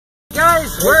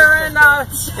We're in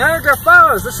Niagara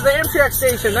Falls. This is the Amtrak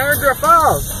station, Niagara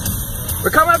Falls. We're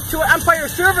coming up to an Empire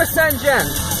Service engine.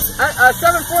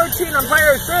 714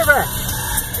 Empire Service.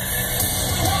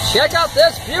 Check out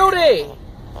this beauty.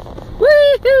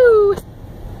 Woohoo!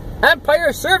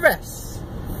 Empire Service.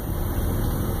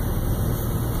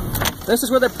 This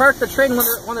is where they park the train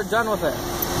when they're done with it.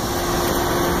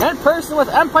 In person with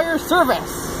Empire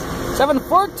Service.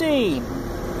 714.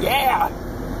 Yeah.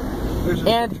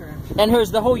 And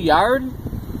here's the whole yard.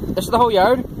 This is the whole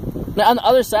yard. Now on the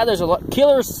other side, there's a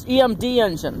killer EMD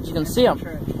engines. You can see them.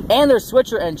 And there's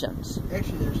switcher engines.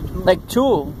 Actually, there's two. Like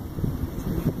two.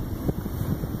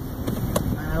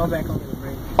 Go back over the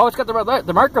bridge. Oh, it's got the red light,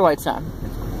 the marker lights on.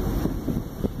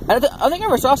 I think I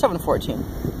never saw 714.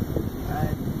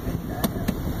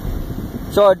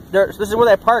 So this is where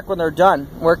they park when they're done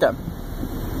working.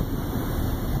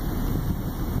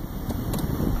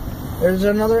 There's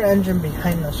another engine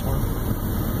behind this one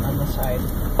on the side.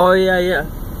 Oh yeah.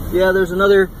 There's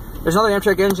another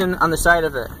Amtrak engine on the side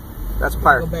of it. That's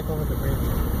parked. Go back over the bridge.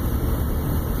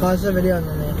 Pause the video and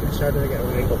then you can start it again.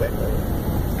 We're gonna go back over.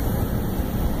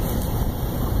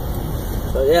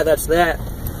 So yeah, that's that.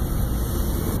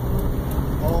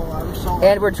 Oh, I'm so.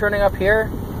 And we're turning up here,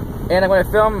 and I'm going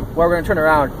to film. Well, we're going to turn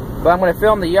around, but I'm going to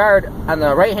film the yard on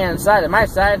the right-hand side. On my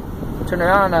side, turn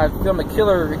around and film the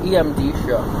killer EMD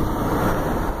show.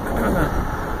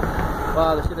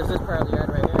 Wow, this is part of the yard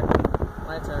right here.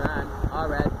 Lights are on, all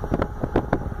red.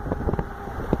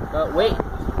 But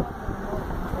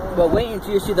wait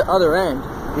until you see the other end.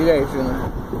 You guys are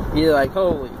gonna be like,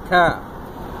 holy cow.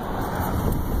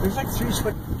 There's like 3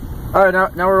 switch. All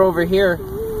right, now we're over here,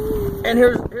 and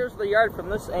here's the yard from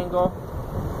this angle.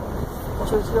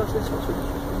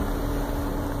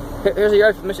 Here's the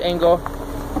yard from this angle.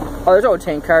 Oh, there's old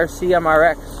tank cars,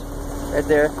 CMRX, right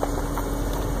there.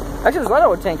 Actually, there's a lot of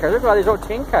old tank cars. There's a lot of these old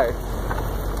tank cars.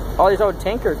 All these old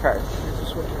tanker cars.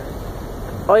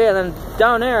 Oh yeah, then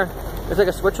down there, there's like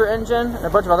a switcher engine and a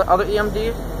bunch of other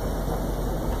EMDs.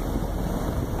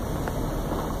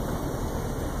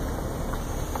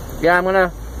 Yeah, I'm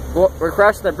gonna we're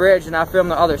crossing the bridge and I'll film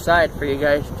the other side for you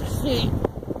guys to see.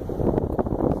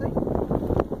 Oh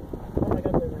my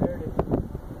god, they heard it.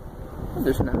 Well,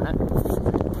 there's not.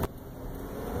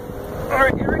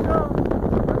 Alright, here we go.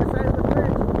 Other side of the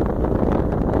bridge.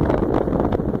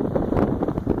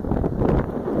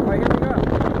 Alright, here we go.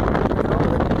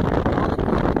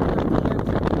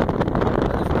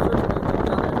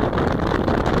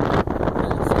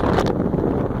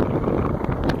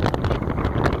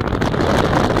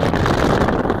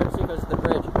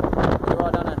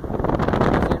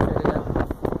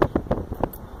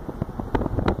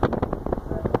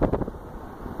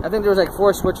 I think there was like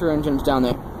 4 switcher engines down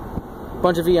there.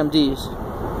 Bunch of EMDs.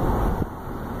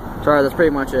 Sorry, that's pretty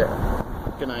much it.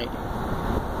 Good night.